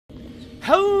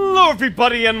Hello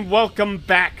everybody and welcome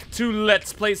back to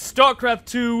Let's Play StarCraft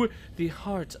 2, The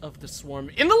Heart of the Swarm.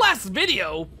 In the last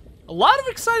video, a lot of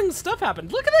exciting stuff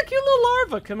happened. Look at that cute little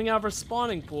larva coming out of our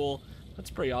spawning pool. That's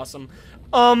pretty awesome.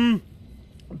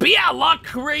 But yeah, a lot of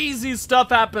crazy stuff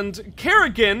happened.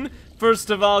 Kerrigan, first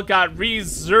of all, got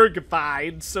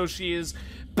re-zergified, so she is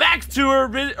back to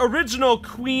her original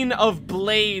Queen of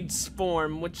Blades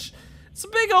form, which... it's a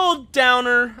big old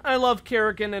downer. I love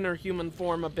Kerrigan in her human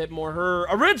form a bit more. Her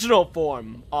original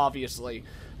form, obviously.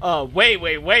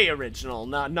 Way original.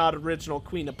 Not original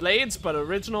Queen of Blades, but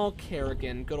original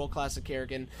Kerrigan. Good old classic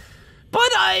Kerrigan.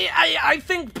 But I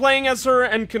think playing as her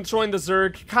and controlling the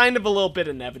Zerg, kind of a little bit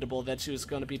inevitable that she was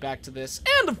going to be back to this.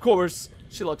 And of course,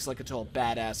 she looks like a total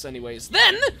badass anyways.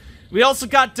 Then, we also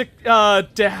got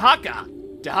Dehaka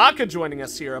joining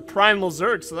us here, a primal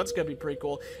Zerg, so that's going to be pretty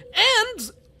cool.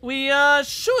 And... we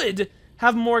should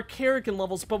have more Kerrigan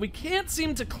levels, but we can't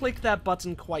seem to click that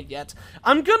button quite yet.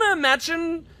 I'm gonna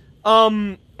imagine,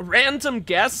 random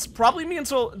guess probably means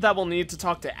that we'll need to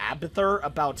talk to Abithar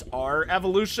about our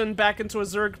evolution back into a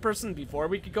Zerg person before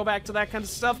we could go back to that kind of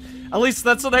stuff. At least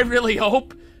that's what I really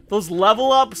hope. Those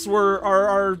level ups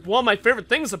are one of my favorite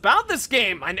things about this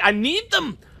game. I need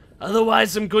them.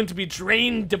 Otherwise, I'm going to be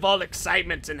drained of all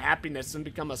excitement and happiness and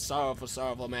become a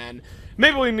sorrowful man.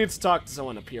 Maybe we need to talk to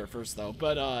someone up here first, though,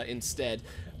 but, instead.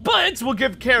 But, we'll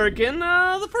give Kerrigan,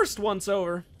 the first once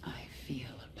over. I feel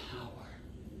a power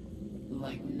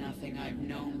like nothing I've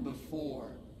known before.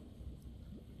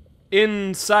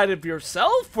 Inside of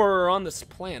yourself, or on this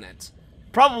planet?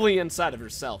 Probably inside of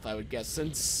herself, I would guess,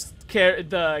 since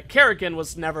the Kerrigan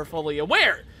was never fully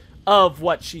aware of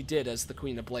what she did as the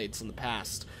Queen of Blades in the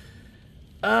past.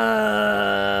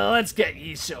 Let's get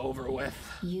Isha over with.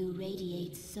 You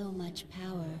radiate so much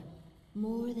power,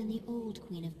 more than the old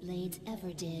Queen of Blades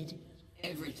ever did.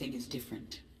 Everything is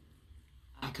different.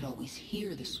 I could always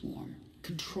hear the swarm,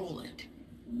 control it.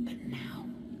 But now,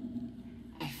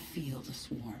 I feel the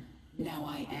swarm. Now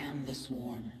I am the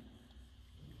swarm.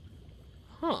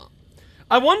 Huh.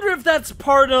 I wonder if that's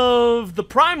part of the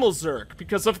Primal Zerg,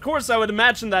 because of course I would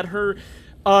imagine that her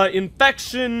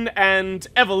infection and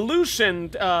evolution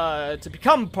to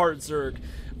become part Zerg,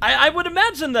 I would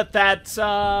imagine that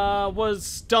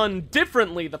was done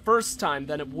differently the first time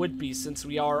than it would be since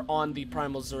we are on the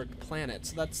Primal Zerg planet.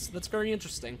 So that's very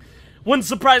interesting. Wouldn't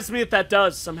surprise me if that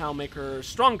does somehow make her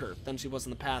stronger than she was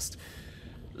in the past.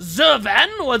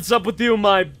 Zervan, what's up with you,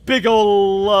 my big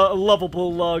ol'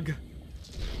 lovable lug?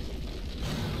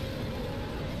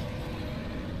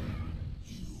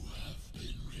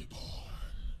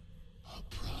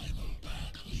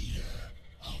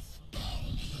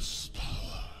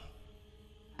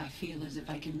 I feel as if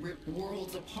I can rip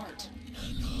worlds apart.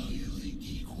 And are you the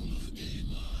equal of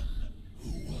Amon,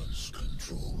 who once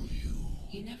controlled you?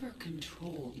 He never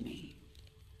controlled me.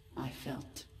 I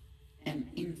felt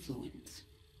an influence.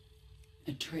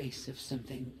 A trace of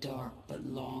something dark but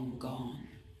long gone.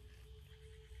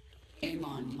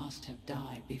 Amon must have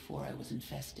died before I was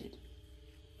infested.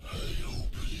 I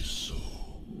hope it is so,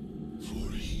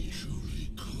 for he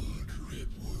truly could rip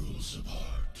worlds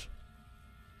apart.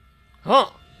 Huh.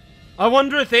 I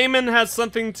wonder if Amon has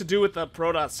something to do with the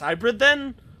Protoss hybrid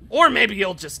then? Or maybe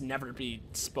he'll just never be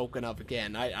spoken of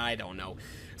again. I don't know.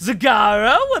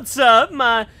 Zagara, what's up,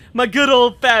 my good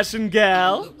old-fashioned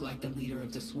gal? I look like the leader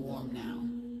of the swarm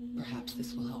now. Perhaps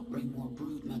this will help bring more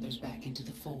brood mothers back into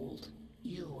the fold.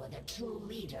 You were the true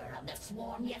leader of the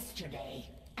swarm yesterday,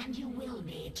 and you will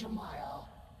be tomorrow.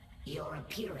 Your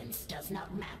appearance does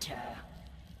not matter.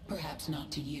 Perhaps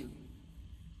not to you.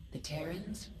 The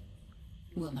Terrans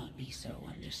will not be so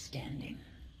understanding.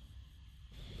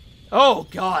 Oh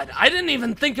god, I didn't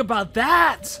even think about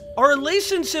that! Our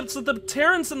relationships with the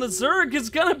Terrans and the Zerg is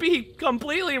gonna be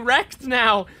completely wrecked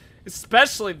now.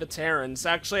 Especially the Terrans.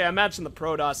 Actually, I imagine the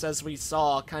Protoss, as we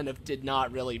saw, kind of did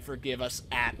not really forgive us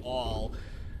at all.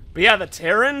 But yeah, the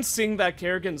Terrans, seeing that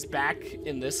Kerrigan's back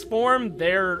in this form,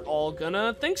 they're all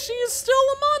gonna think she is still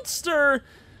a monster!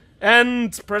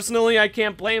 And personally, I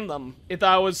can't blame them. If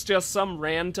I was just some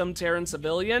random Terran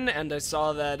civilian and I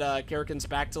saw that Kerrigan's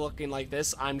back to looking like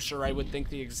this, I'm sure I would think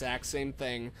the exact same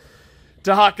thing.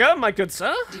 Dehaka, my good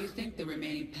sir? Do you think the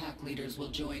remaining pack leaders will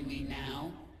join me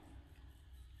now?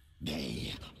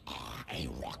 They are a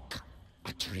rock,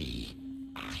 a tree,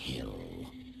 a hill.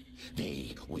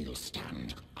 They will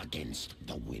stand against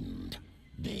the wind.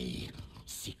 They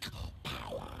seek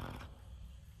power.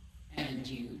 And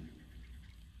you?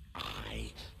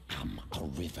 I am a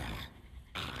river.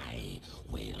 I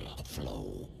will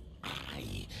flow.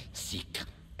 I seek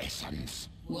essence.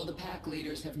 Will the pack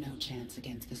leaders have no chance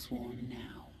against the swarm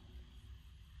now?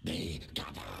 They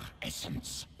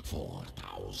essence for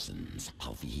thousands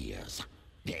of years.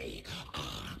 They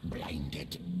are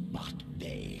blinded, but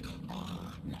they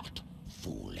are not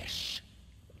foolish.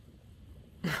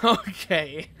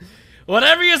 Okay.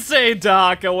 Whatever you say,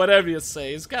 Doc, or whatever you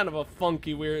say. He's kind of a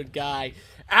funky, weird guy.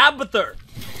 Abathur,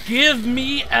 give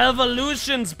me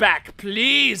evolutions back,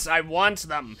 please. I want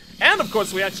them. And, of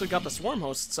course, we actually got the Swarm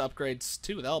Hosts upgrades,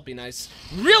 too. That'll be nice.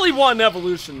 Really want an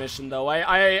evolution mission, though.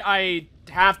 I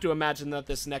have to imagine that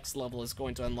this next level is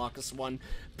going to unlock us one.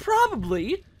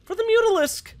 Probably for the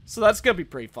Mutalisk. So that's going to be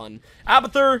pretty fun.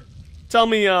 Abathur, tell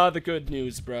me the good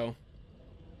news, bro.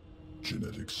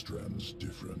 Genetic strands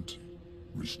different.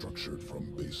 Restructured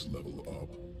from base level up.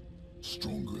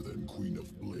 Stronger than Queen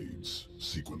of Blades.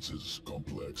 Sequences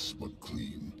complex but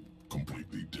clean.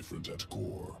 Completely different at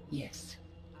core. Yes,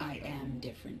 I am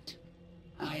different.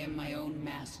 I am my own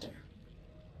master.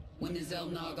 When the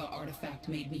Zelnaga artifact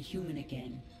made me human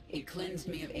again, it cleansed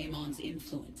me of Amon's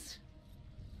influence.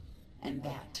 And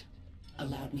that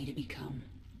allowed me to become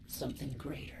something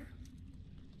greater.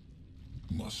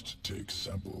 Must take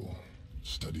sample.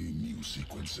 Study new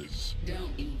sequences. Don't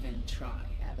even try,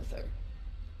 Abathur.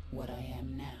 What I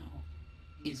am now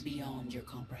is beyond your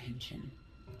comprehension.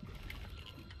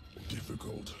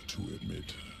 Difficult to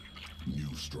admit.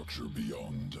 New structure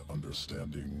beyond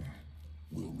understanding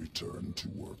will return to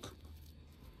work.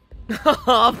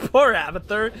 Aw, poor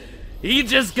Abathur. He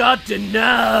just got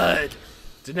denied.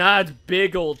 Denied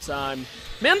big old time.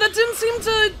 Man, that didn't seem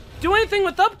to do anything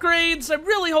with upgrades. I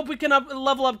really hope we can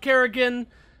level up Kerrigan.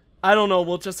 I don't know,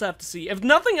 we'll just have to see. If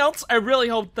nothing else, I really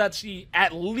hope that she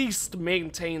at least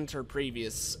maintained her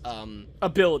previous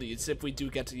abilities if we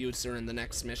do get to use her in the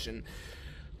next mission.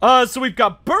 So we've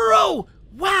got Burrow!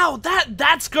 Wow,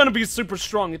 that's gonna be super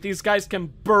strong if these guys can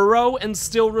burrow and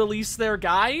still release their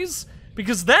guys.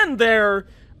 Because then they're,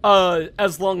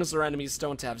 as long as their enemies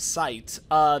don't have sight,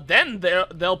 then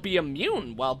they'll be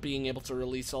immune while being able to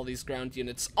release all these ground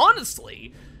units.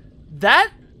 Honestly,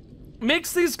 that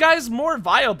makes these guys more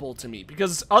viable to me,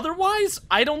 because otherwise,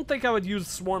 I don't think I would use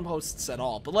Swarm Hosts at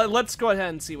all. But let's go ahead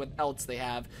and see what else they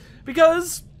have,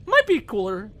 because might be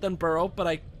cooler than Burrow, but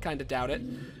I kind of doubt it.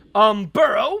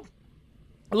 Burrow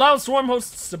allows Swarm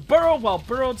Hosts to burrow, while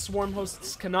burrowed Swarm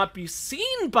Hosts cannot be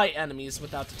seen by enemies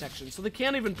without detection, so they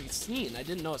can't even be seen. I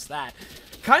didn't notice that.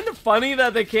 Kind of funny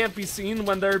that they can't be seen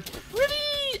when they're pretty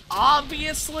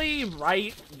obviously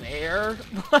right there.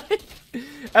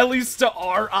 At least to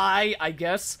our eye, I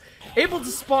guess. Able to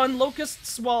spawn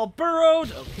locusts while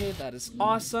burrowed. Okay, that is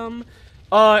awesome.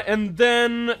 And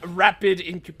then rapid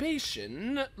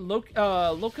incubation.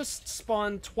 Locusts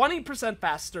spawn 20%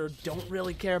 faster. Don't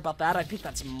really care about that. I think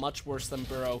that's much worse than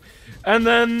burrow. And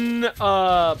then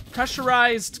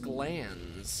pressurized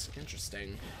glands.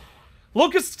 Interesting.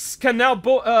 Locusts can now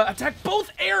attack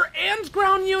both air and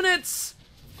ground units.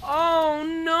 Oh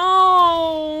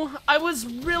no! I was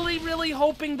really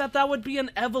hoping that that would be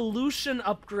an evolution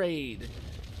upgrade.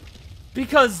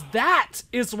 Because that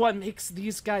is what makes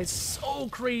these guys so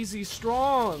crazy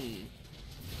strong.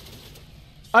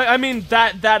 I mean,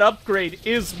 that upgrade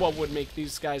is what would make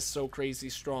these guys so crazy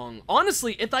strong.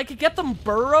 Honestly, if I could get them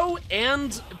burrow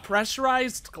and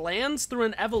pressurized glands through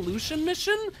an evolution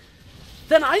mission,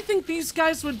 then I think these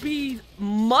guys would be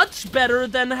much better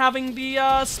than having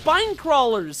the spine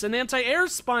crawlers, an anti-air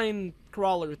spine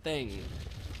crawler thing.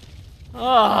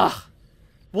 Ugh.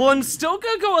 Well, I'm still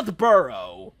gonna go with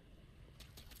burrow.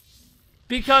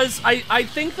 Because I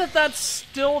think that that's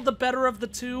still the better of the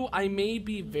two. I may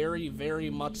be very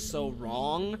much so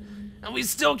wrong. And we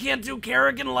still can't do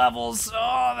Kerrigan levels.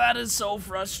 Oh, that is so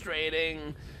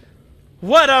frustrating.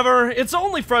 Whatever. It's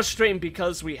only frustrating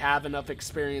because we have enough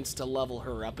experience to level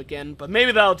her up again. But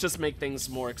maybe that'll just make things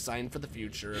more exciting for the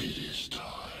future. It is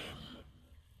time.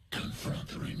 Confront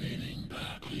the remaining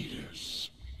pack leaders.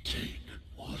 Take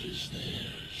what is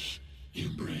theirs.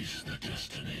 Embrace the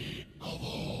destiny of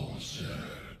all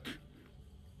Zerg.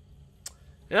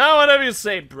 Yeah, whatever you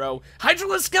say, bro.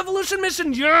 Hydralisk evolution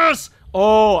mission, yes!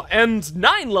 Oh, and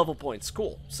 9 level points,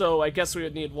 cool. So I guess we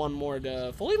would need one more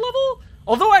to fully level?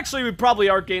 Although actually we probably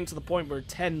are getting to the point where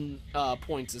 10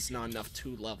 points is not enough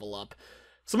to level up.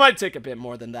 So it might take a bit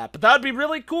more than that. But that would be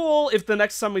really cool if the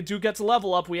next time we do get to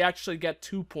level up, we actually get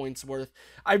 2 points worth.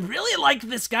 I really like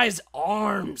this guy's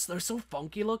arms. They're so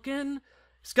funky looking.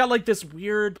 He's got like this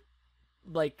weird,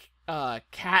 like,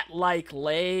 cat-like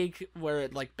leg where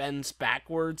it like bends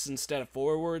backwards instead of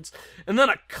forwards. And then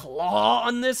a claw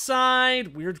on this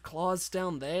side. Weird claws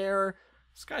down there.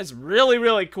 This guy's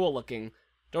really cool looking.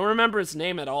 Don't remember his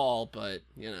name at all, but,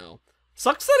 you know,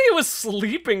 Sucks that he was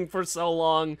sleeping for so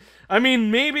long. I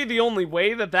mean, maybe the only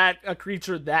way that a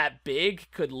creature that big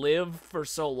could live for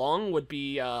so long would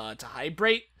be to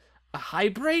hibernate.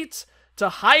 To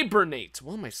hibernate.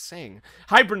 What am I saying?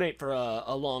 Hibernate for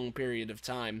a long period of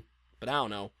time. But I don't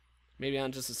know. Maybe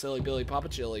I'm just a silly Billy Papa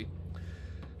Chili.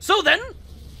 So then,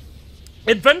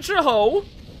 Adventure Ho.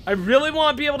 I really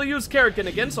want to be able to use Kerrigan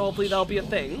again, so hopefully that'll be a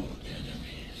thing.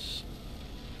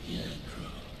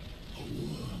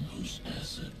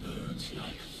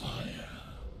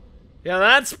 Yeah,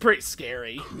 that's pretty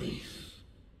scary. Grief,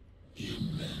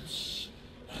 immense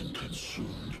and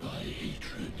consumed by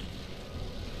hatred.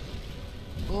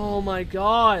 Oh my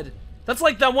god. That's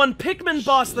like that one Pikmin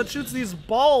boss that shoots these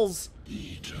balls.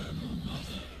 The eternal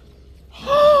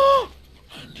mother.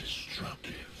 And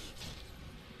destructive.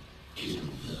 Kill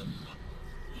them,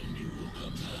 and you will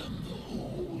command the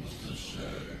whole of the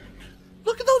Zerg.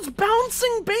 Look at those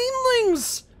bouncing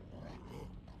banelings!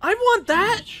 I want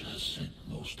that! Which has sent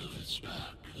most of its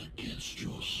pack against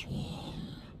your swarm,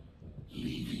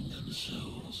 leaving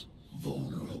themselves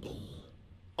vulnerable.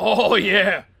 Oh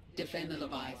yeah! Defend the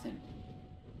Leviathan.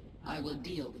 I will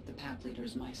deal with the pack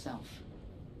leaders myself.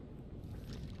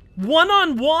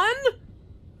 One-on-one?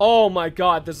 Oh my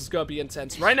god, this is gonna be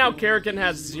intense. Right now, Kerrigan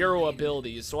has 0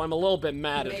 abilities, so I'm a little bit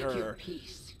mad at her.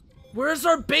 Where's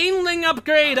our Baneling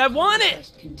upgrade? I want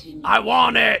it! I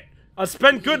want it! I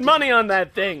spent good money on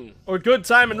that thing. Or good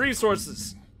time and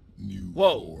resources. New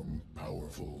Whoa. form,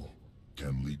 powerful.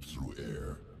 Can leap through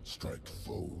air, strike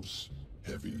foes.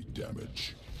 Heavy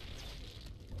damage.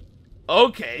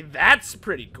 Okay, that's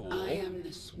pretty cool. I am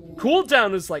the swarm.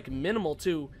 Cooldown is like minimal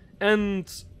too.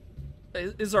 And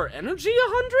is our energy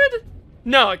 100?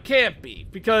 No, it can't be,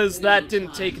 because that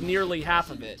didn't take nearly half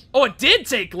of it. Oh, it did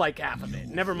take like half of it.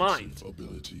 Never mind.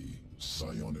 Ability,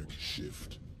 psionic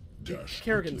shift. Dash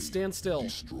Kerrigan, quickly. stand still.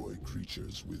 Destroy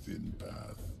creatures within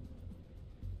path.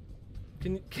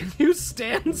 Can you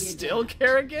stand still,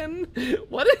 Kerrigan?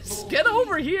 What is? Get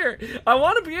over here! I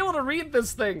want to be able to read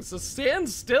this thing, so stand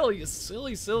still, you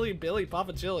silly Billy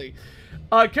Papa Chili.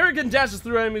 Kerrigan dashes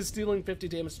through enemies, dealing 50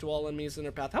 damage to all enemies in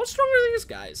their path. How strong are these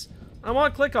guys? I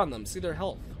want to click on them, see their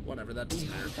health. Whatever, that doesn't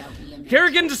matter.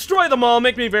 Kerrigan, destroy them all,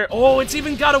 make me very— oh, it's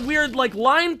even got a weird, like,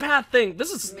 line path thing.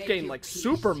 This is getting, like,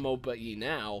 super MOBA-y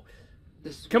now.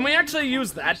 Can we actually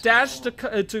use that dash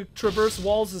to traverse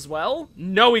walls as well?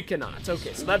 No, we cannot.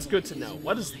 Okay, so that's good to know.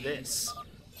 What is this?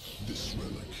 This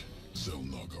relic,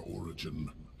 Zelnaga origin,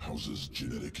 houses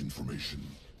genetic information.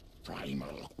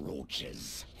 Primal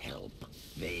roaches help.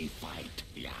 They fight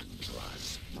the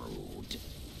Arcturus brood.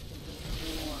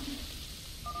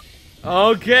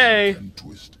 Okay. And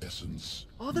twist essence.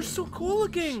 Oh, they're so cool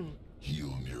looking.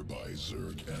 Heal nearby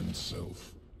Zerg and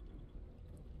self.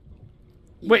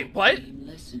 Wait, what?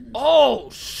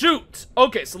 Oh, shoot!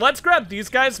 Okay, so let's grab these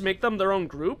guys, make them their own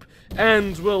group,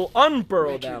 and we'll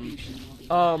unburrow them.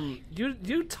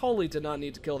 You totally did not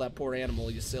need to kill that poor animal,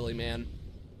 you silly man.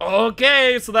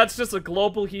 Okay, so that's just a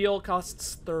global heal,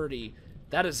 costs 30.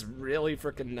 That is really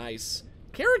freaking nice.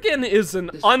 Kerrigan is an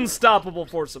unstoppable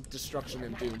force of destruction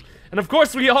and doom. And of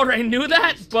course we already knew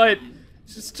that, but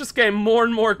it's just getting more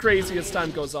and more crazy as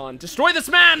time goes on. Destroy this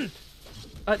man!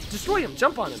 Destroy him,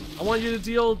 jump on him. I want you to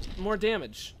deal more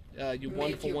damage. You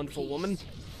wonderful, wonderful woman.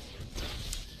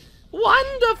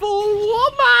 Wonderful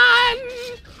woman!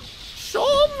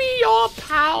 Show me your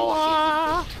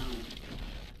power!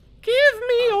 Give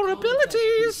me your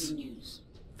abilities!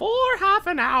 For half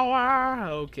an hour.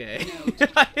 Okay.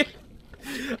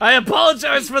 I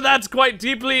apologize for that quite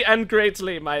deeply and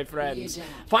greatly, my friends.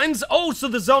 Finds— oh, so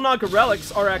the Zelnaga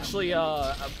relics are actually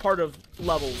a part of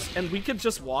levels, and we could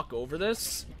just walk over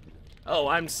this? Oh,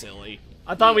 I'm silly.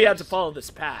 I thought we had to follow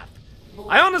this path.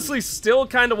 I honestly still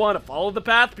kind of want to follow the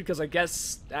path, because I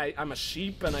guess I'm a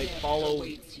sheep and I follow,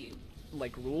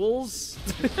 like, rules.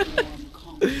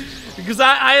 Because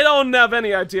I don't have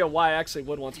any idea why I actually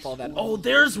would want to follow that. Oh,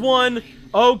 there's one!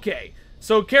 Okay.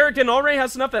 So Kerrigan already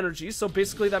has enough energy, so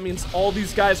basically that means all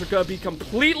these guys are gonna be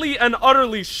completely and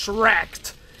utterly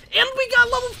shreked. And we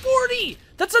got level 40!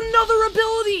 That's another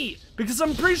ability! Because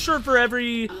I'm pretty sure for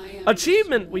every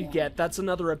achievement we get, that's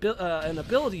another an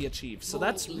ability achieved. So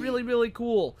that's really, really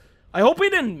cool. I hope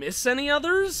we didn't miss any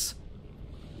others,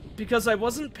 because I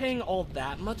wasn't paying all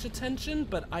that much attention,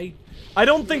 but I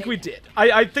don't think we did.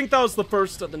 I think that was the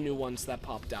first of the new ones that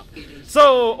popped out.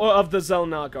 So, of the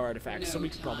Zelnaga artifacts, so we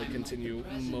could probably continue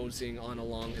moseying on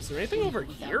along. Is there anything over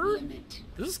here?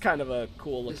 This is kind of a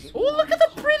cool looking— oh, look at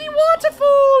the pretty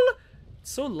waterfall!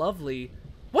 It's so lovely.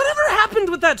 Whatever Whatever happened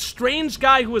with that strange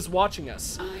guy who was watching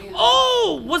us?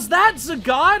 Oh, was that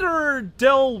Zagat or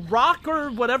Del Rock or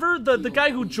whatever? The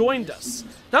guy who joined us.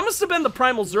 That must have been the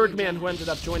Primal Zerg man who ended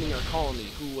up joining our colony,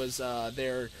 who was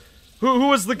there. Who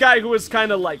was the guy who was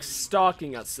kind of like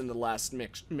stalking us in the last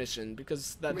mission,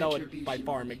 because that would by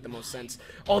far make the most sense.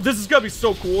 Oh, this is gonna be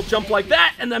so cool. Jump like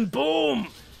that, and then boom!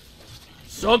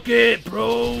 Suck it,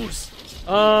 bros!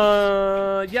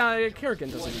 Yeah,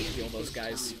 Kerrigan doesn't need to heal those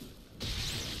guys.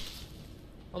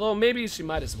 Although, maybe she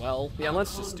might as well. Yeah,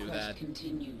 let's just do that.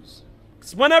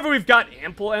 Because whenever we've got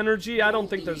ample energy, I don't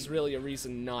think there's really a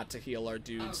reason not to heal our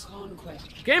dudes.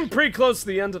 Getting pretty close to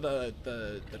the end of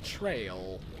the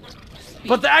trail.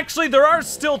 But actually, there are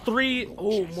still 3...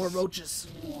 Oh, more roaches.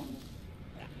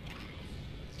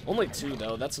 Only 2,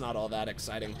 though. That's not all that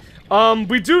exciting.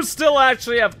 We do still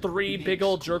actually have 3 big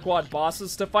old jerkwad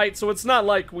bosses to fight, so it's not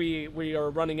like we are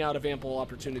running out of ample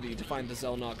opportunity to find the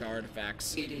Xel'Naga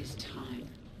artifacts. It is time.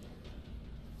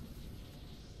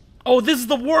 Oh, this is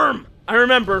the worm! I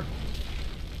remember.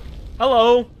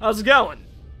 Hello, how's it going?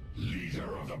 Leader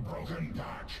of the broken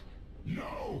pack.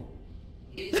 No.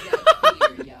 Is that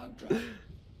clear, Yagdra?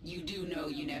 You do know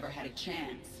you never had a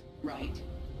chance, right?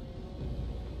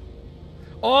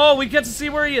 Oh, we get to see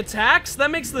where he attacks?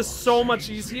 That makes this so much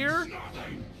easier.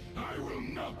 Nothing. I will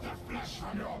melt the flesh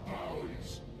from your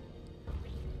bones.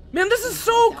 Man, this is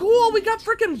so cool. We got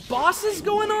freaking bosses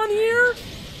going on here.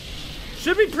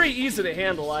 Should be pretty easy to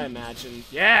handle, I imagine.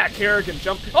 Yeah, Kerrigan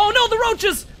jump. Oh no, the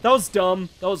roaches! That was dumb.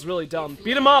 That was really dumb.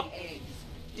 Beat him up.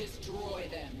 Destroy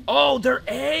them. Oh, they're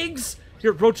eggs?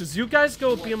 Here, roaches, you guys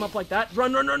go beat him up like that.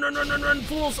 Run, run, run, run, run, run, run,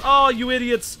 fools. Oh, you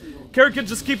idiots. Kerrigan,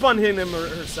 just keep on hitting him or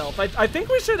herself. I think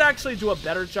we should actually do a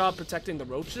better job protecting the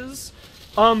roaches.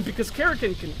 Because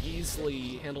Kerrigan can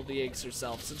easily handle the eggs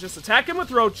herself. So just attack him with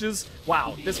roaches.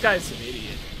 Wow, this guy's an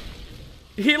idiot.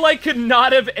 He, like, could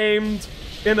not have aimed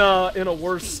in a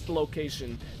worse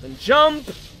location. Then jump.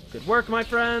 Good work, my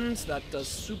friends. That does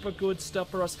super good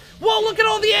stuff for us. Whoa, look at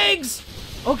all the eggs!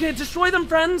 Okay, destroy them,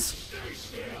 friends.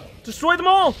 Destroy them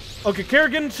all. Okay,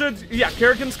 Kerrigan should... Yeah,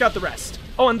 Kerrigan's got the rest.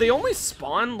 Oh, and they only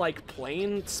spawn, like,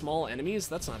 plain small enemies?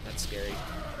 That's not that scary.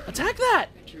 Attack that!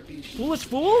 Foolish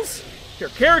fools? Here,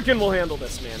 Kerrigan will handle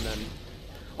this man, then.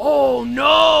 Oh,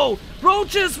 no!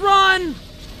 Roaches, run!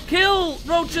 Kill,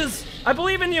 roaches! I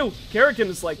believe in you! Kerrigan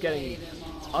is, like, getting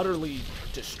utterly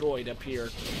destroyed up here.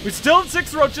 We still have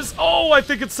 6 roaches. Oh, I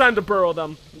think it's time to burrow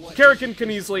them. Kerrigan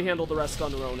can easily handle the rest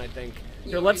on her own, I think.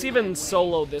 Here, let's even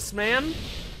solo this man.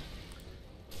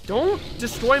 Don't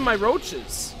destroy my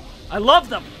roaches. I love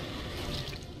them.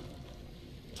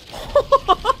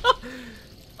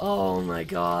 Oh my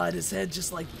god, his head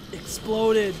just like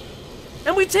exploded.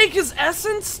 And we take his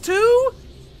essence too?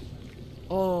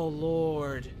 Oh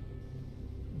lord.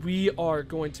 We are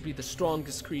going to be the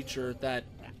strongest creature that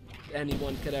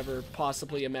anyone could ever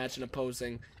possibly imagine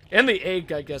opposing. And the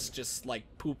egg, I guess, just like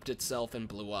pooped itself and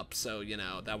blew up, so you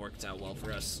know, that worked out well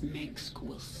for us. Mengsk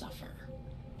will suffer.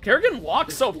 Kerrigan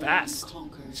walks so fast.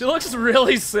 She looks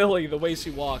really silly the way she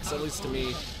walks, at least to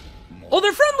me. Oh,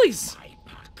 they're friendlies!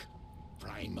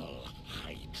 Primal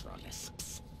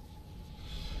Hydralisks.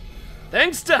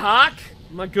 Thanks to Hawk,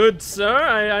 my good sir.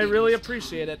 I really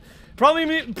appreciate it.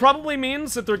 Probably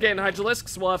means that they're getting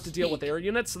Hydralisks, we'll have to deal with air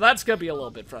units, so that's gonna be a little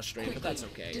bit frustrating, but that's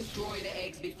okay. Destroy the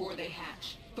eggs before they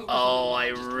hatch. Oh, I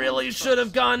really should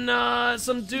have gone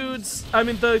some dudes. I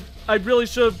really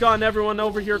should have gone everyone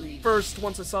over here first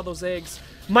once I saw those eggs.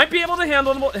 Might be able to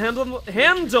handle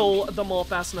them all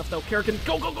fast enough though. Kerrigan,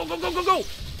 go, go, go, go, go, go, go!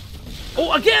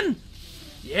 Oh, again!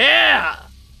 Yeah!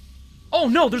 Oh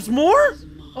no, there's more?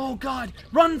 Oh god,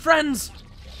 run, friends!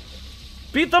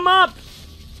 Beat them up!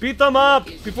 Beat them up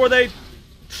before they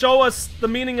show us the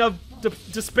meaning of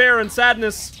despair and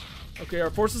sadness. Okay, our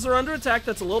forces are under attack.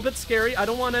 That's a little bit scary. I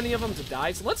don't want any of them to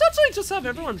die. So let's actually just have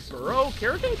everyone burrow.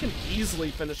 Kerrigan can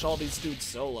easily finish all these dudes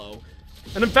solo.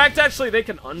 And in fact, actually, they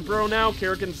can unburrow now.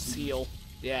 Kerrigan just heal.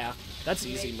 Yeah, that's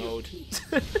easy mode.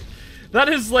 That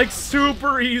is, like,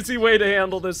 super easy way to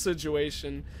handle this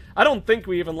situation. I don't think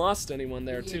we even lost anyone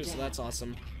there, too, so that's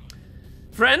awesome.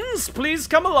 Friends, please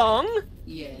come along.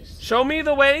 Yes. Show me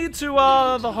the way to,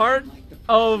 the heart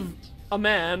of a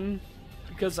man.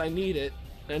 Because I need it.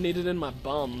 I need it in my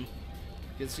bum.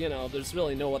 Because, you know, there's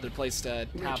really no other place to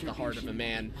have the heart of a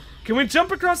man. Can we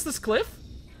jump across this cliff?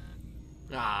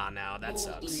 Ah, no, that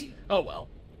sucks. Oh, well.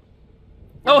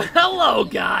 Oh, hello,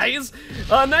 guys!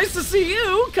 Nice to see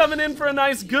you! Coming in for a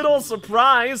nice good old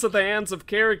surprise at the hands of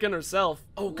Kerrigan herself.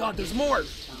 Oh, God, there's more!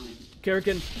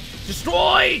 Kerrigan,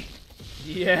 destroy!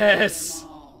 Yes!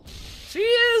 She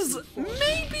is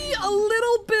maybe a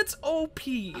little bit OP,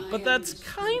 but that's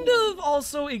kind of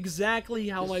also exactly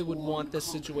how I would want this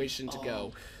situation to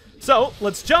go. So,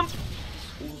 let's jump,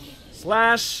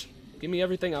 slash, give me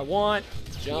everything I want,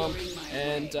 jump,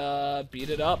 and beat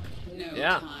it up.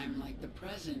 Yeah.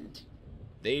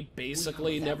 They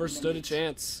basically never stood a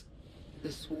chance.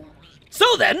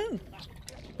 So then,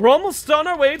 we're almost on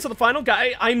our way to the final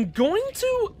guy.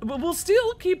 We'll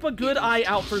still keep a good eye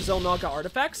out for Xel'Naga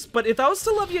artifacts, but if I was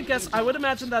to love you a guess, I would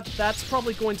imagine that that's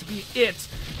probably going to be it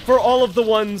for all of the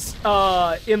ones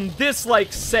in this,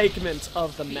 like, segment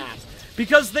of the map.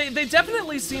 Because they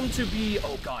definitely seem to be...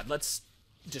 Oh god, let's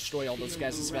destroy all those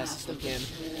guys as fast as we can.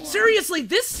 Seriously,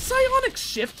 this psionic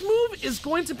shift move is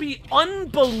going to be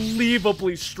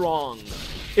unbelievably strong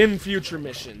in future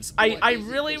missions. I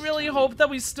really, really hope that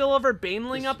we still have our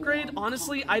Baneling upgrade.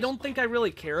 Honestly, I don't think I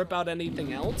really care about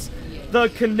anything else. The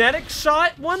kinetic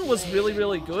shot one was really,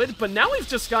 really good, but now we've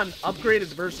just got an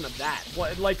upgraded version of that.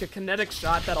 Like a kinetic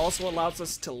shot that also allows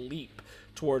us to leap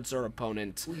towards our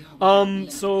opponent.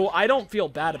 So I don't feel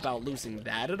bad about losing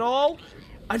that at all.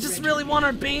 I just really want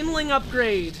our Baneling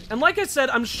upgrade. And like I said,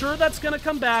 I'm sure that's gonna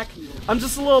come back. I'm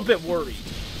just a little bit worried.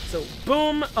 So,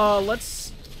 boom,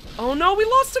 let's... Oh no, we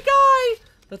lost a guy!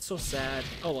 That's so sad.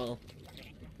 Oh well.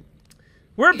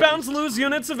 We're bound to lose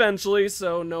units eventually,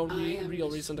 so no real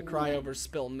reason to cry over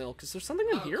spilled milk. Is there something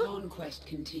in here? Conquest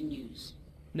continues.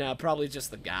 No, probably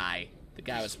just the guy. The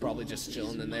guy was probably just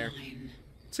chilling in there.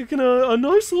 Taking a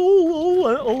nice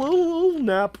little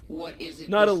nap. What is it?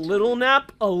 Not a little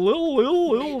nap, a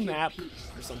little nap.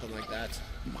 Or something like that.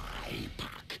 My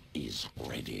pack is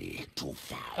ready to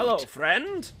fight. Hello,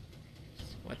 friend.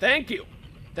 Well, thank you.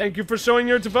 Thank you for showing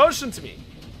your devotion to me.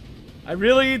 I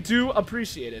really do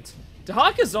appreciate it.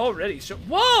 Dahak is already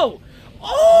Whoa!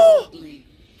 Oh!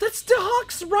 That's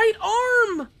Dahak's right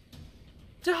arm!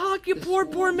 Dahak, you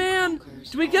poor man.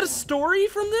 Do we get a story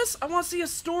from this? I want to see a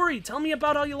story. Tell me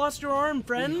about how you lost your arm,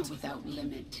 friend. Without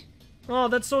limit. Oh,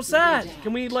 that's so sad.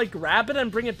 Can we, like, grab it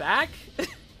and bring it back?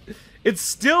 It's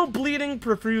still bleeding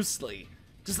profusely.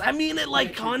 Does that mean it,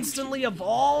 like, constantly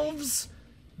evolves?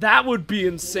 That would be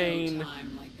insane.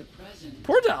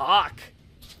 Poor Dahak.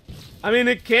 I mean,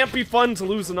 it can't be fun to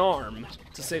lose an arm,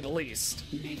 to say the least.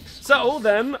 So,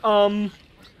 then,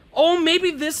 oh,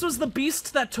 maybe this was the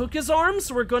beast that took his arm,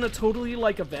 so we're gonna totally,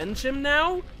 like, avenge him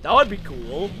now? That would be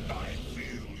cool. I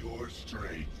feel your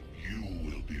strength. You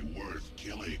will be worth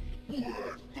killing.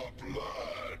 Worth the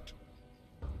blood.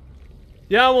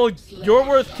 Yeah, well, you're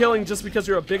worth killing just because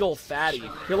you're a big old fatty.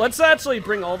 Here, let's actually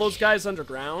bring all those guys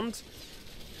underground.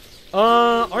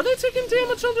 Are they taking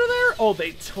damage under there? Oh,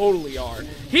 they totally are.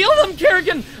 Heal them,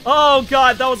 Kerrigan! Oh,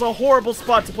 God, that was a horrible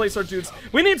spot to place our dudes.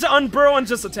 We need to unburrow and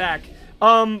just attack.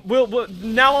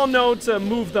 Now I'll know to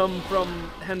move them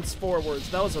from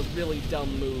henceforwards. That was a really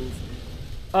dumb move.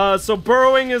 So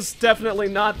burrowing is definitely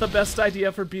not the best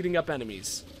idea for beating up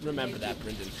enemies. Remember that,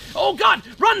 Brendan. Oh, God!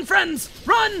 Run, friends!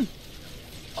 Run!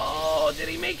 Oh, did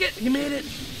he make it? He made it.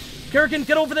 Kerrigan,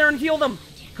 get over there and heal them.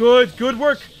 Good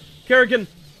work, Kerrigan.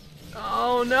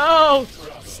 Oh, no!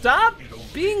 Stop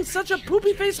being such a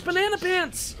poopy-faced banana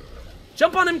pants!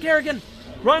 Jump on him, Kerrigan!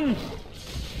 Run!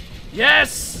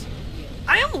 Yes!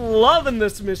 I am loving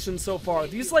this mission so far.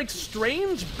 These, like,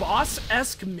 strange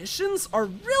boss-esque missions are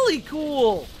really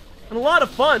cool. And a lot of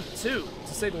fun, too,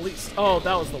 to say the least. Oh,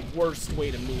 that was the worst way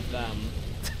to move them.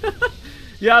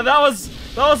 Yeah, that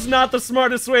was not the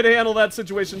smartest way to handle that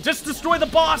situation. Just destroy the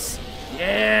boss!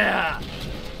 Yeah!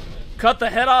 Cut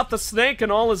the head off the snake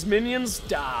and all his minions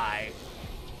die.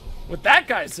 With that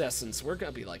guy's essence, we're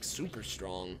gonna be, like, super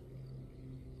strong.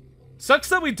 Sucks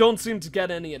that we don't seem to get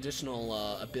any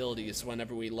additional abilities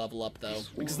whenever we level up, though,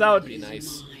 because that would be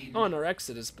nice. Oh, and our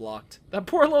exit is blocked. That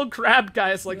poor little crab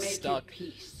guy is, like, stuck.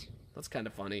 That's kind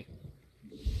of funny.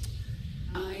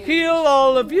 Heal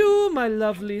all of you, my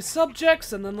lovely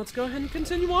subjects, and then let's go ahead and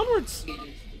continue onwards.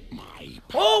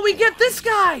 Oh, we get this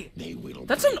guy!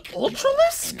 That's an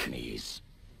Ultralisk?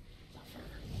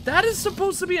 That is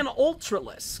supposed to be an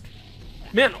Ultralisk.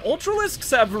 Man,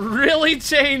 Ultralisks have really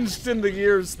changed in the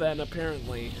years then,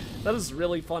 apparently. That is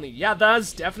really funny. Yeah, that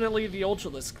is definitely the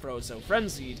Ultralisk Frozo.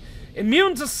 Frenzied.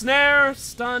 Immune to snare,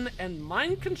 stun, and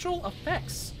mind control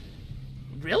effects.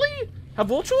 Really? Have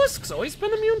Ultralisks always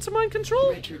been immune to mind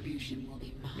control?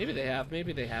 Maybe they have,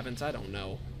 maybe they haven't. I don't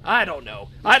know. I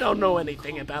don't know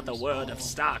anything about the world of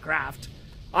StarCraft.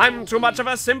 I'm too much of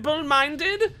a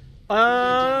simple-minded,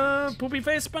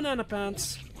 poopy-faced banana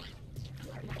pants.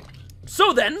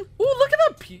 So then, ooh, look at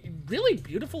that really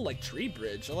beautiful, like, tree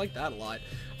bridge. I like that a lot.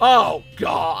 Oh,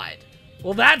 God.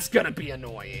 Well, that's gonna be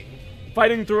annoying.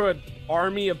 Fighting through an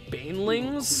army of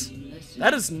banelings.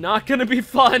 That is not going to be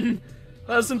fun.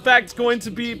 That is, in fact, going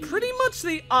to be pretty much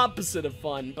the opposite of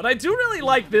fun. But I do really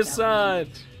like this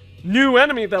new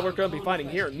enemy that we're going to be fighting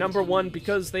here. Number one,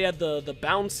 because they had the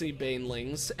bouncy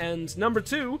banelings. And number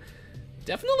two,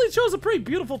 definitely chose a pretty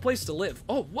beautiful place to live.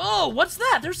 Oh, whoa, what's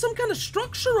that? There's some kind of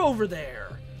structure over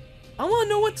there. I want to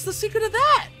know what's the secret of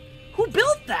that. Who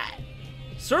built that?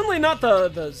 Certainly not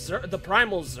the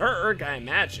primal Zerg, I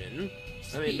imagine.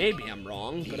 I mean, maybe I'm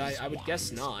wrong, but I would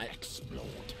guess not.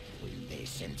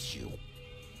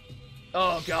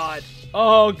 Oh, God.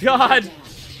 Oh, God.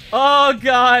 Oh,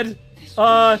 God.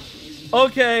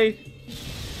 Okay.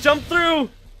 Jump through.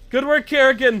 Good work,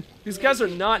 Kerrigan. These guys are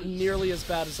not nearly as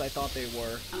bad as I thought they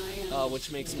were,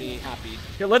 which makes me happy.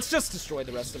 Here, let's just destroy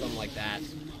the rest of them like that.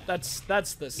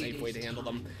 That's the safe way to handle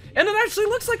them. And it actually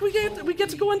looks like we get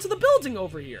to go into the building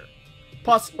over here.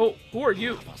 Oh, who are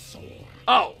you?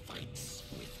 Oh.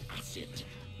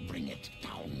 Bring it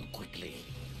down quickly.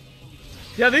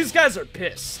 Yeah, these guys are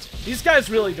pissed. These guys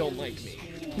really don't like me.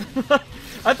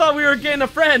 I thought we were getting a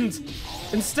friend.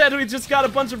 Instead, we just got a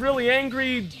bunch of really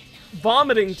angry,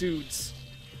 vomiting dudes.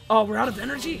 Oh, we're out of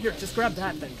energy? Here, just grab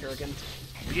that then, Kerrigan.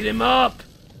 Beat him up.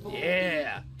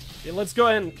 Yeah. Yeah, let's go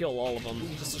ahead and kill all of them,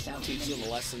 just to teach them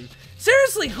a lesson.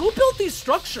 Seriously, who built these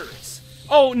structures?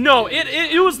 Oh, no,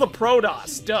 it was the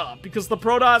Protoss, duh. Because the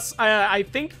Protoss, I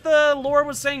think the lore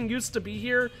was saying used to be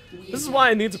here. This is why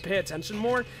I need to pay attention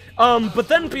more. But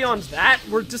then beyond that,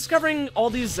 we're discovering all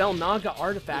these Xel'Naga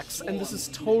artifacts, and this is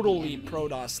totally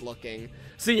Protoss looking.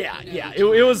 So yeah,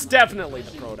 it was definitely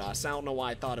the Protoss. I don't know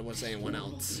why I thought it was anyone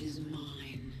else.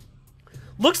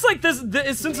 Looks like this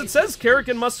since it says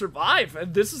Kerrigan must survive,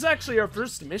 this is actually our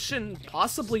first mission,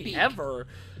 possibly ever.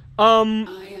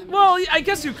 Well, I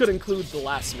guess you could include the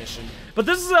last mission. But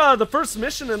this is, the first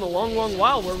mission in a long, long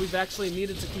while where we've actually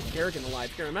needed to keep Kerrigan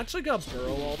alive. Here, I'm actually gonna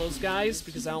burrow all those guys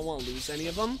because I don't want to lose any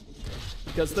of them.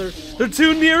 Because they're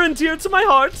too near and dear to my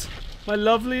heart. My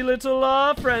lovely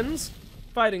little, friends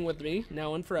fighting with me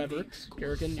now and forever.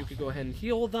 Kerrigan, you could go ahead and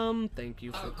heal them. Thank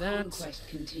you for that. Conquest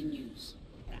continues.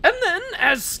 And then,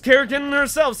 as Kerrigan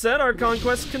herself said, our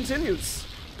conquest continues.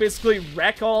 Basically,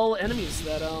 wreck all enemies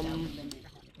that,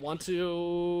 want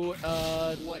to,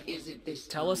 What is it this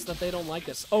tell us that they don't like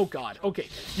us. Oh, God. Okay.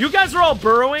 You guys are all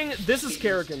burrowing. This is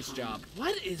Kerrigan's job.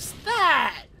 What is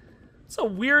that? It's a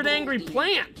weird, angry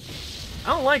plant. I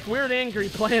don't like weird, angry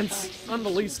plants. On the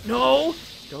least. No!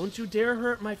 Don't you dare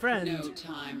hurt my friend. No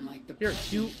time like the Here,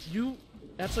 you...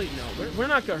 Actually, no. We're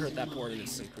not gonna hurt that poor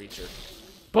innocent creature.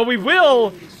 But we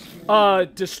will,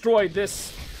 destroy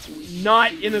this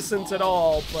not innocent at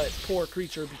all, but poor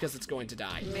creature because it's going to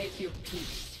die. Make your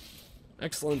peace.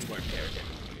 Excellent work, Kerrigan.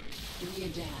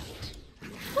 Readapt.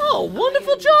 Oh,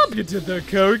 wonderful job you did there,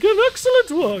 Kerrigan.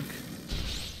 Excellent work.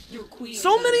 Your queen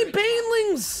So is many under attack.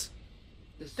 banelings.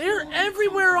 The They're swarm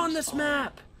everywhere on conquers this all.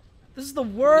 map. This is the No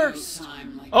worst.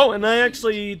 time like Oh, the and I present.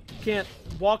 actually can't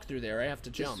walk through there. I have to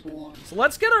jump. swarm. So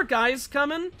let's get our guys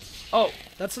coming. Oh,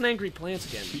 that's an angry plant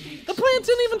again. The plant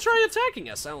didn't even try attacking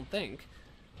us, I don't think.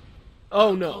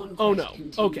 Oh, no. Oh, no.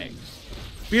 Okay.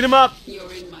 Beat him up.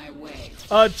 You're in my way.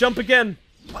 Jump again.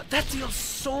 But that deals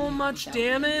so much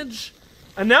damage.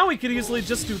 And now we could easily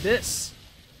just do this.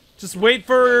 Just wait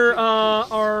for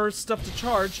our stuff to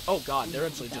charge. Oh god, they're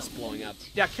actually just blowing up.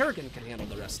 Yeah, Kerrigan can handle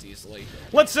the rest easily.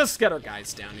 Let's just get our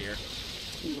guys down here.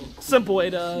 Simple way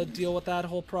to deal with that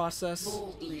whole process.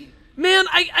 Boldly. Man,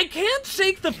 I can't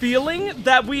shake the feeling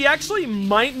that we actually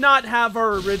might not have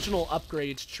our original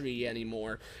upgrade tree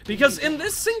anymore. Because in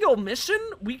this single mission,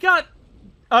 we got...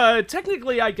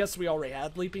 technically, I guess we already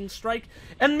had Leaping Strike,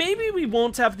 and maybe we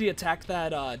won't have the attack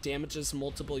that, damages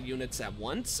multiple units at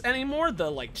once anymore, the,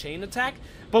 like, chain attack,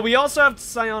 but we also have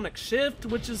Psionic Shift,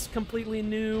 which is completely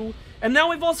new, and now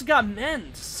we've also got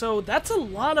Mend, so that's a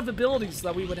lot of abilities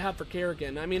that we would have for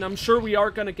Kerrigan. I mean, I'm sure we are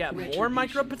gonna get more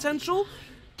Micro Potential,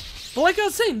 but like I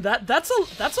was saying, that's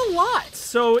a lot,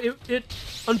 so it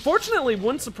unfortunately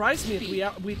wouldn't surprise me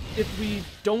if we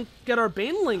don't get our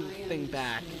Baneling thing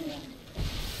back.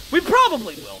 We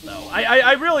probably will, though.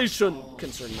 I really shouldn't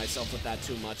concern myself with that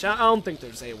too much. I don't think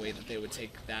there's any way that they would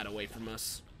take that away from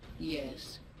us.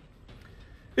 Yes.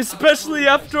 Especially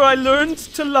after I learned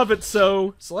to love it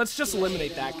so. So let's just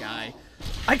eliminate that guy.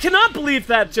 I cannot believe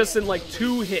that just in like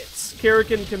 2 hits,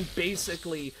 Kerrigan can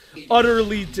basically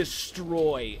utterly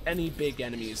destroy any big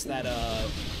enemies that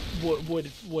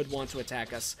would want to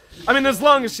attack us. I mean, as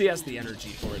long as she has the energy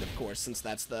for it, of course, since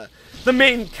that's the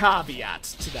main caveat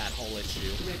to that whole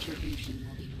issue. Retribution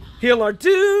will be mine. heal our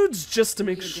dudes just to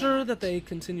make sure that they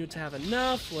continue to have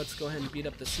enough. Let's go ahead and beat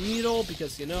up this needle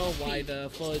because, you know, why the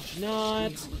fudge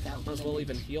not? Might as well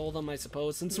even heal them, I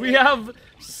suppose, since we have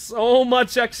so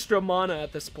much extra mana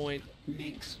at this point.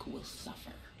 Mengsk will suffer.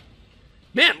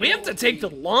 Man, we have to take the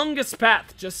longest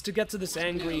path just to get to this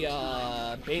angry,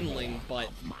 baneling butt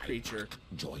creature.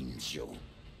 Joins you.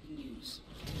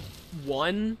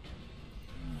 One?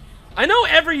 I know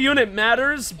every unit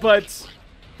matters, but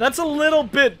that's a little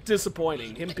bit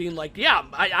disappointing. Him being like, yeah,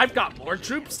 I've got more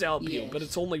troops to help you, but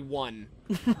it's only one.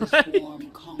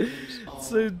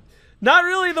 So, not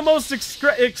really the most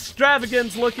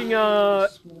extravagant looking, or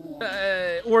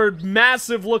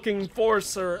massive looking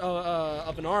force or,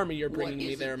 of an army you're bringing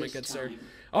me there, my good sir.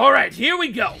 Alright, here we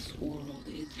go.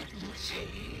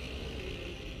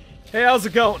 Hey, how's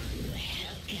it going?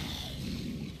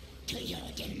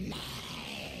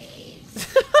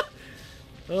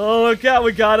 Oh, look out,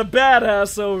 we got a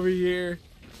badass over here.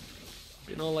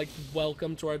 You know, like,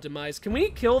 welcome to our demise. Can we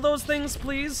kill those things,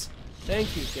 please?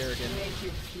 Thank you, Kerrigan.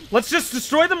 Let's just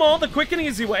destroy them all the quick and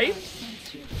easy way.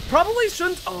 Probably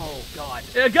shouldn't. Oh,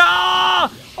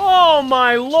 God. Oh,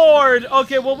 my lord.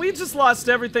 Okay, well, we just lost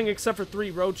everything except for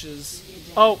 3 roaches.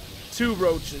 Oh, 2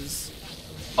 roaches.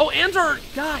 Oh, and our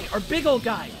guy, our big old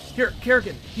guy. Here,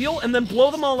 Kerrigan, heal and then blow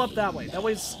them all up that way. That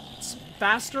way it's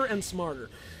faster and smarter.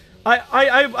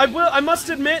 I must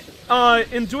admit,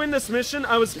 in doing this mission,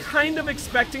 I was kind of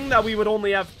expecting that we would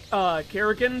only have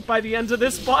Kerrigan by the end of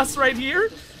this boss right here.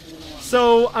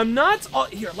 So I'm not.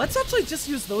 Here, let's actually just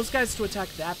use those guys to attack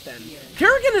that then.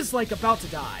 Kerrigan is like about to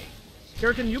die.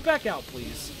 Kerrigan, you back out,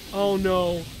 please. Oh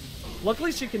no.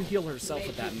 Luckily, she can heal herself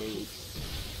with that move.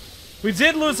 We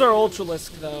did lose our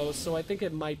Ultralisk though, so I think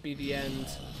it might be the end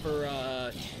for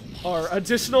our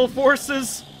additional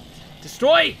forces.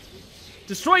 Destroy!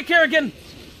 Destroy, Kerrigan!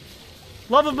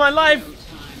 Love of my life!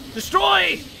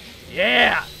 Destroy!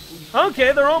 Yeah!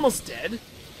 Okay, they're almost dead.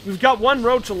 We've got 1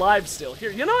 roach alive still. Here,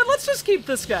 you know what? Let's just keep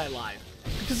this guy alive.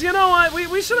 Because, you know what?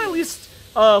 We should at least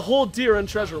hold dear and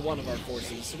treasure one of our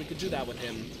forces, so we could do that with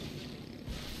him.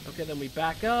 Okay, then we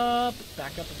back up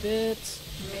a bit.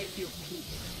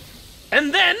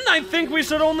 And then, I think we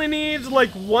should only need, like,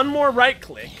 1 more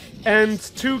right-click and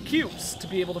 2 Qs to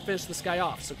be able to finish this guy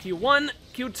off. So Q1,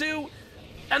 Q2,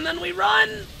 and then we run!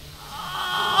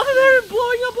 Oh, they're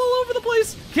blowing up all over the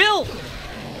place! Kill!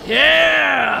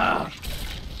 Yeah!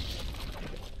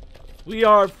 We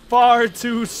are far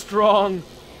too strong.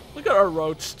 Look at our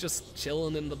roach just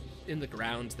chilling in the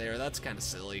ground there. That's kind of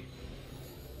silly.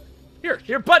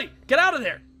 Here, buddy, get out of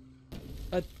there!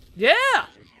 Yeah!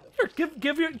 Here,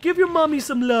 give your mommy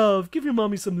some love. Give your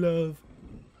mommy some love.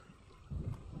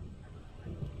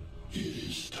 It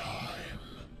is time.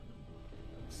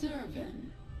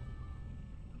 Servant.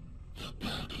 The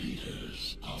pack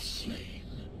leaders are slain.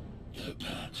 The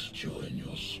packs join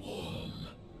your swarm.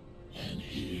 And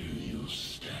here you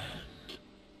stand,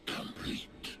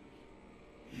 complete.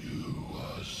 You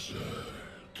are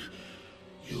Zerg.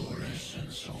 Your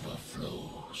essence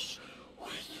overflows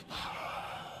with power.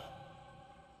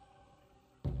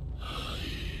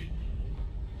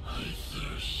 I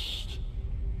thirst.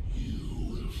 You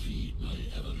will feed my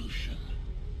evolution,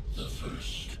 the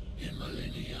first in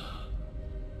millennia.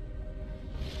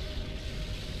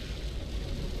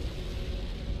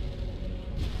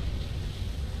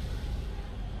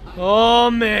 Oh,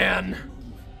 man.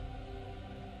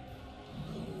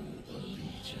 No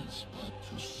allegiance but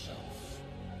to self.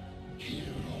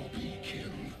 Kill or be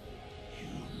killed.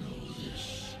 You know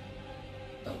this.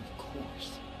 Of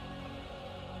course.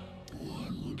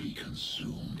 One will be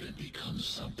consumed and become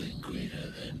something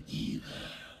greater than either.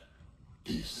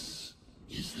 This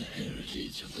is the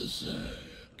heritage of the Zerg.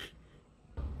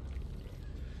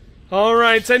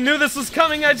 Alright, I knew this was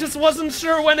coming, I just wasn't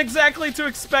sure when exactly to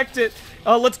expect it.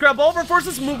 Let's grab all of our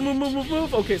forces,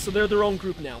 move. Okay, so they're their own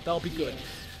group now, that'll be good.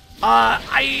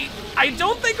 I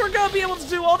don't think we're gonna be able to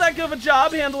do all that good of a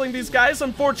job handling these guys,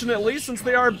 unfortunately, since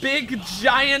they are big,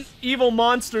 giant, evil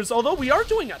monsters. Although we are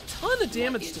doing a ton of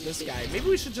damage to this guy. Maybe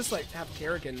we should just, like, have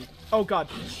Kerrigan. Oh god.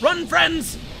 Run,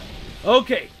 friends!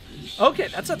 Okay,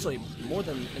 that's actually more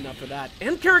than enough for that.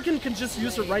 And Kerrigan can just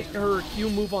use her Q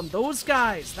move on those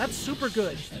guys. That's super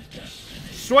good.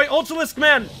 Destroy Ultralisk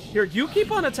Man! Here, you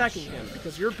keep on attacking him,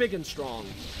 because you're big and strong.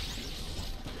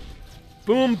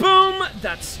 Boom, boom!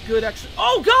 That's good extra.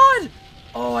 Oh, God!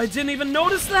 Oh, I didn't even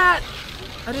notice that!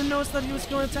 I didn't notice that he was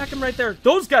going to attack him right there.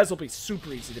 Those guys will be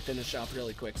super easy to finish off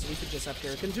really quick, so we could just have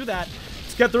Kerrigan do that.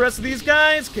 Let's get the rest of these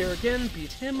guys. Kerrigan,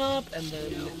 beat him up, and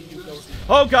then you go.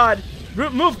 Oh, God!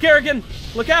 Move, Kerrigan!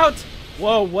 Look out!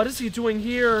 Whoa, what is he doing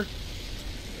here?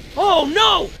 Oh,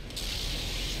 no!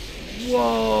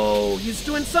 Whoa, he's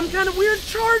doing some kind of weird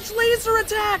charge laser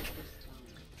attack.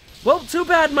 Well, too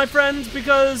bad, my friend,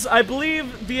 because I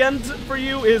believe the end for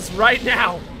you is right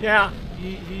now. Yeah,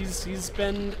 he's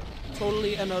been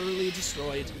totally and utterly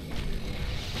destroyed.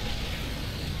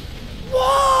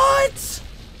 What?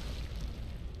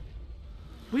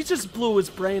 We just blew his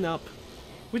brain up.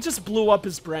 We just blew up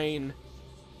his brain.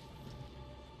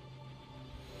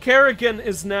 Kerrigan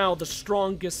is now the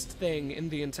strongest thing in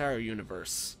the entire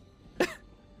universe.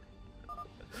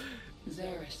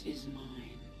 Xeris is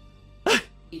mine.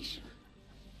 Isha,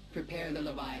 prepare the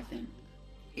Leviathan.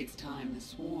 It's time the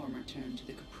swarm returned to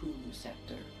the Kapuru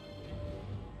sector.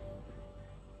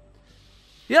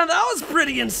 Yeah, that was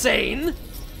pretty insane.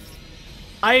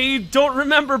 I don't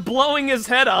remember blowing his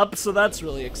head up, so that's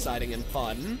really exciting and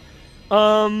fun.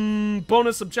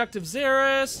 Bonus objective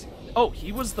Xeris. Oh,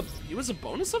 he was a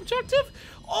bonus objective?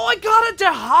 Oh, I got a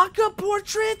Dahaka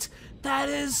portrait? That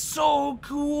is so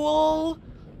cool.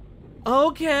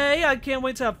 Okay, I can't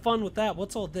wait to have fun with that.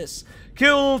 What's all this?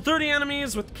 Kill 30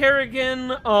 enemies with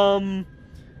Kerrigan,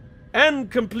 and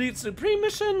complete Supreme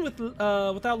mission with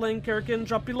without letting Kerrigan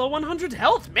drop below 100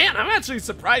 health. Man, I'm actually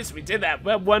surprised we did that.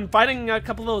 When fighting a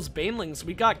couple of those banelings,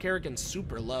 we got Kerrigan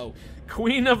super low.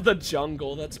 Queen of the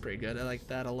Jungle, that's pretty good. I like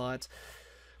that a lot.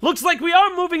 Looks like we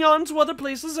are moving on to other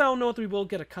places. I don't know if we will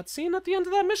get a cutscene at the end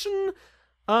of that mission.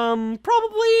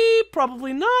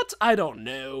 Probably not. I don't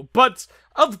know. But,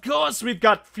 of course, we've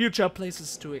got future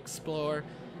places to explore.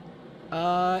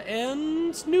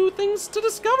 And new things to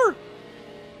discover.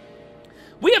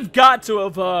 We have got to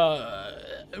have,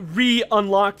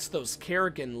 re-unlocked those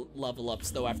Kerrigan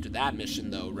level-ups, though, after that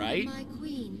mission, though, right? My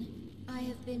queen, I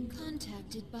have been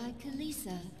contacted by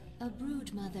Kalisa, a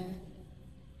brood mother.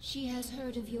 She has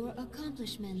heard of your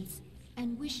accomplishments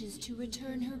and wishes to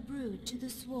return her brood to the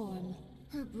swarm.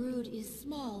 Her brood is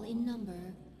small in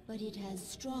number, but it has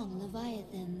strong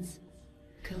leviathans.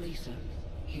 Kalisa,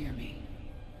 hear me.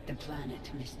 The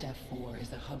planet Mistef 4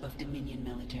 is a hub of Dominion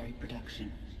military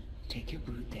production. Take your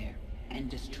brood there and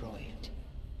destroy it.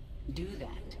 Do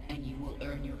that, and you will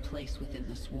earn your place within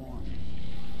the swarm.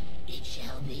 It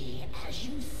shall be as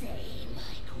you say,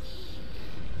 my queen.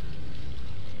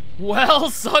 Well,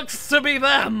 sucks to be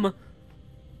them.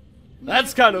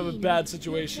 That's kind of a bad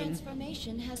situation. Your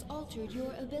transformation has altered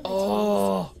your abilities.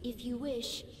 Oh. If you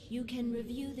wish, you can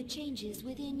review the changes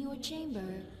within your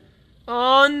chamber.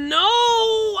 Oh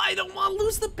no! I don't want to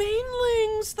lose the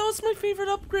banelings. That was my favorite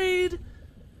upgrade.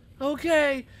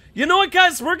 Okay. You know what,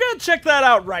 guys? We're gonna check that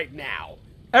out right now.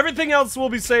 Everything else will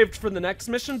be saved for the next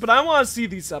mission, but I want to see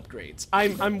these upgrades.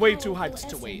 I'm way too hyped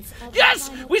to wait.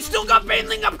 Yes! We still got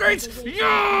baneling upgrades!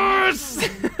 Yes!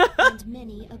 And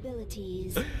many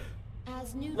abilities.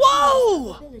 As new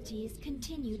Whoa! abilities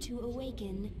continue to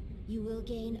awaken, you will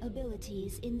gain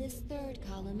abilities in this third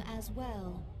column as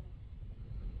well.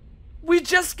 We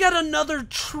just get another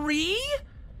tree?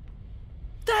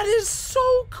 That is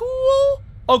so cool!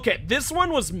 Okay, this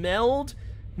one was Meld.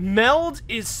 Meld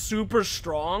is super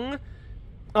strong.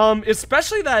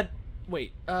 Especially that...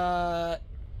 Wait, for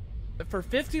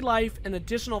 50 life, an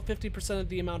additional 50% of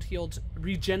the amount healed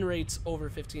regenerates over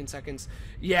 15 seconds.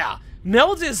 Yeah,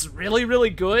 Meld is really, really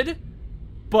good,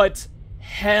 but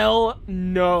hell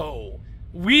no.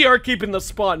 We are keeping the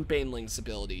Spawn Baneling's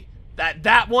ability.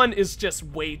 That one is just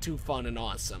way too fun and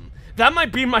awesome. That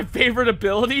might be my favorite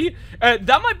ability.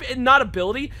 That might be, not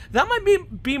ability, that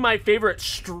might be my favorite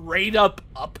straight up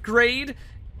upgrade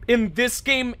in this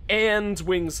game and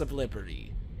Wings of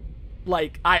Liberty.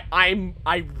 Like,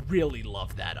 I really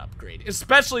love that upgrade,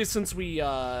 especially since we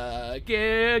got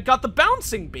the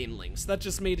bouncing banelings. That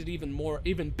just made it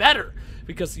even better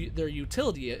because their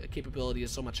utility capability is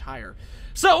so much higher.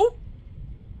 So,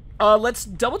 let's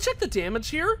double check the damage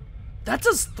here. That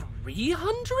does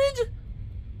 300?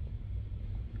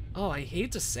 Oh, I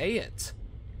hate to say it,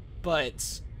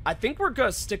 but I think we're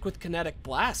gonna stick with Kinetic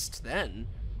Blast then.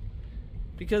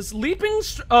 Because leaping,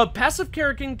 passive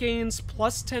Kerrigan gains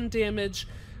plus 10 damage,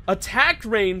 attack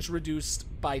range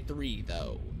reduced by 3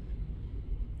 though.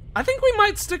 I think we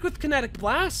might stick with Kinetic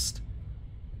Blast.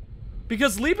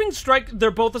 Because Leaping Strike, they're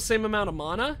both the same amount of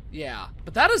mana, yeah,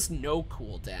 but that is no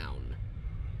cooldown.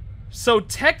 So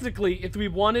technically, if we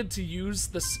wanted to use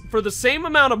this for the same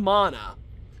amount of mana,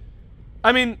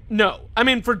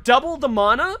 for double the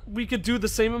mana, we could do the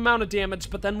same amount of damage,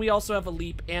 but then we also have a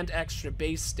leap and extra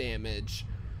base damage.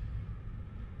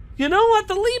 You know what?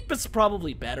 The leap is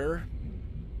probably better.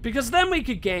 Because then we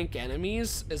could gank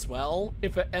enemies as well,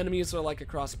 if enemies are like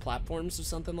across platforms or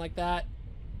something like that.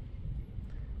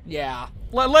 Yeah,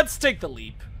 let's take the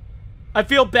leap. I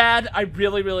feel bad. I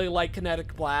really, really like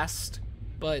Kinetic Blast.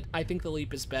 but I think the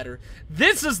leap is better.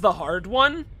 This is the hard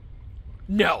one.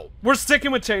 No, we're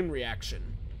sticking with chain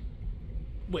reaction.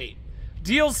 Wait.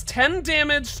 Deals 10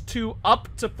 damage to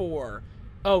up to 4.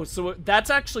 Oh, so that's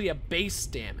actually a base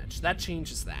damage. That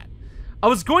changes that. I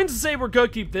was going to say we're going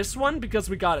to keep this one because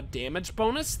we got a damage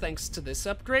bonus thanks to this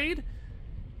upgrade.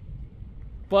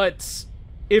 But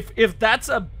if that's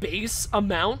a base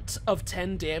amount of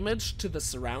 10 damage to the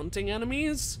surrounding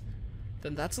enemies,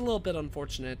 then that's a little bit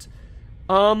unfortunate.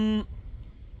 Movement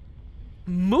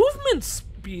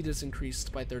speed is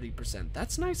increased by 30%.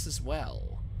 That's nice as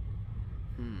well.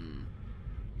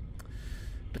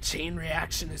 But chain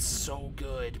reaction is so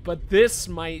good. But this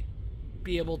might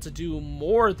be able to do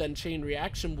more than chain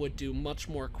reaction would do much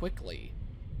more quickly.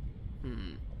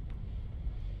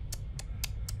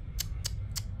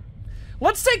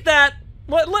 Let's take that.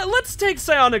 Let's take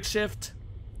Psionic Shift.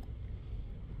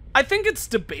 I think it's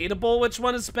debatable which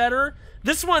one is better.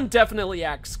 This one definitely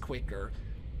acts quicker,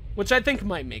 which I think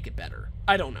might make it better.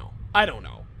 I don't know.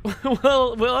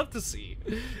 We'll have to see.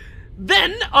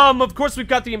 Then, of course, we've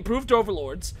got the improved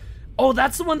Overlords. Oh,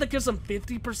 that's the one that gives them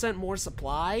 50% more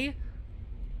supply.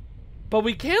 But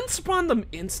we can spawn them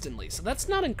instantly, so that's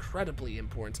not incredibly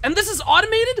important. And this is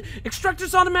automated?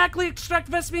 Extractors automatically extract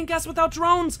Vespian gas without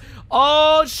drones.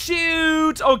 Oh,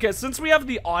 shoot. Okay, since we have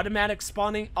the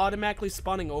automatically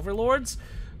spawning Overlords.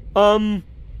 Oh,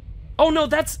 no,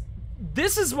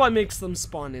 this is what makes them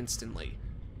spawn instantly.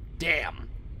 Damn.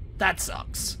 That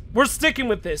sucks. We're sticking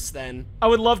with this, then. I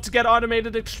would love to get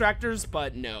automated extractors,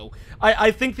 but no.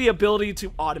 I think the ability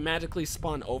to automatically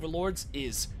spawn Overlords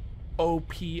is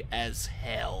OP as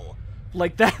hell.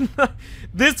 Like that.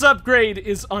 This upgrade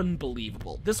is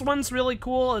unbelievable. This one's really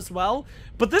cool as well,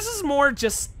 but this is more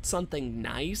just something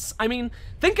nice. I mean,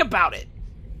 think about it.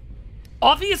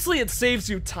 Obviously, it saves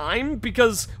you time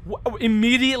because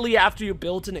immediately after you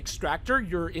build an extractor,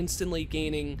 you're instantly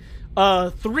gaining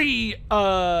 3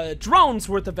 drones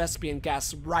worth of Vespian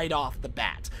gas right off the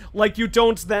bat. Like, you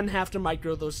don't then have to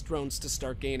micro those drones to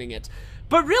start gaining it.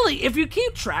 But really, if you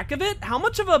keep track of it, how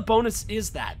much of a bonus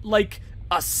is that? Like,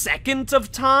 a second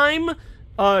of time?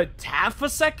 Half a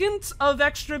second of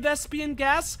extra Vespian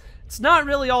gas? It's not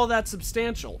really all that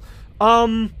substantial.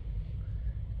 And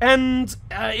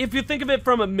if you think of it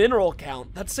from a mineral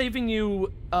count, that's saving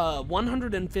you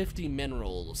 150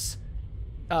 minerals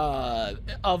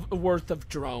worth of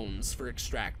drones for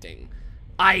extracting.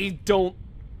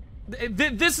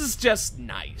 This is just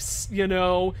nice, you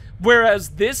know? Whereas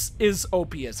this is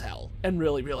OP as hell and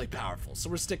really, really powerful. So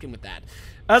we're sticking with that.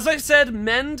 As I said,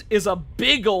 Mend is a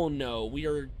big ol' no. We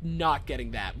are not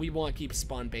getting that. We want to keep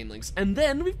spawn banelings. And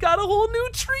then we've got a whole new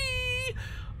tree.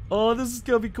 Oh, this is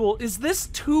gonna be cool. Is this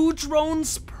 2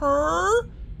 drones per?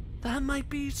 That might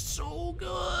be so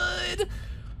good.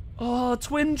 Oh,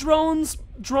 twin drones.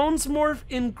 Drones morph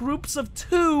in groups of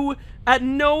 2 at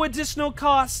no additional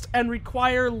cost and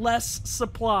require less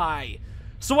supply.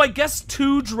 So I guess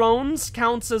 2 drones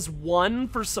counts as 1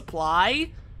 for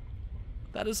supply.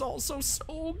 That is also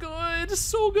so good.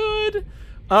 So good.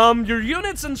 Your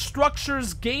units and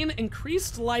structures gain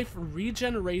increased life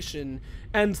regeneration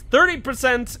and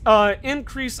 30%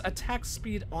 increase attack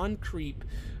speed on creep.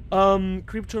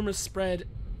 Creep tumors spread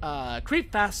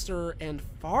creep faster and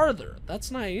farther. That's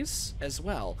nice as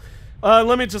well.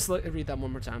 Let me just read that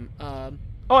one more time.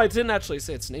 Oh, I didn't actually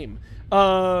say its name.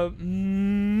 Maligant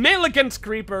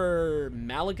Creeper.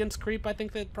 Maligant Creep, I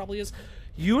think that probably is.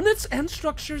 Units and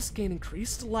structures gain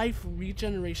increased life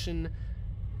regeneration.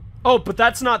 Oh, but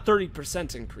that's not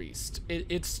 30% increased.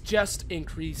 It's just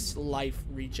increased life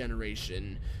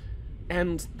regeneration.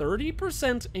 And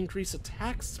 30% increase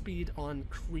attack speed on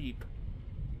creep.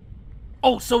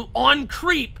 Oh, so on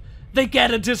creep, they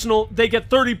get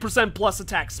 30% plus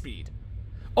attack speed.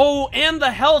 Oh, and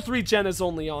the health regen is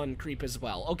only on creep as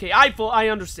well. Okay, I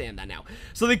understand that now.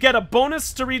 So they get a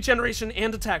bonus to regeneration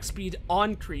and attack speed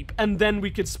on creep, and then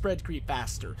we could spread creep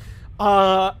faster.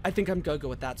 I think I'm gonna go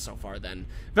with that so far then.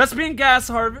 Vespian gas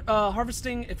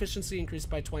harvesting efficiency increased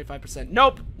by 25%.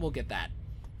 Nope, we'll get that.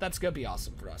 That's gonna be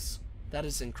awesome for us. That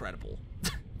is incredible.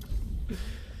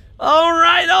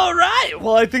 Alright.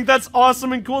 Well, I think that's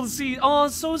awesome and cool to see. Oh,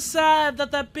 so sad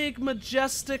that that big,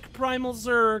 majestic Primal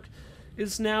Zerg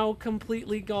is now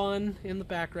completely gone in the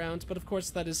background. But of course,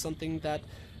 that is something that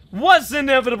was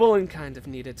inevitable and kind of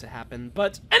needed to happen.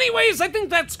 But anyways, I think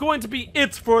that's going to be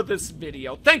it for this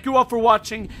video. Thank you all for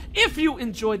watching. If you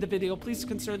enjoyed the video, please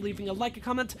consider leaving a like, a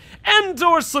comment, and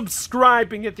or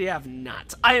subscribing if you have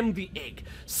not. I am the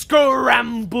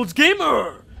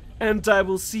EggScrambledGamer, and I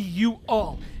will see you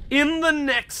all in the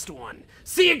next one.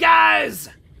 See you guys!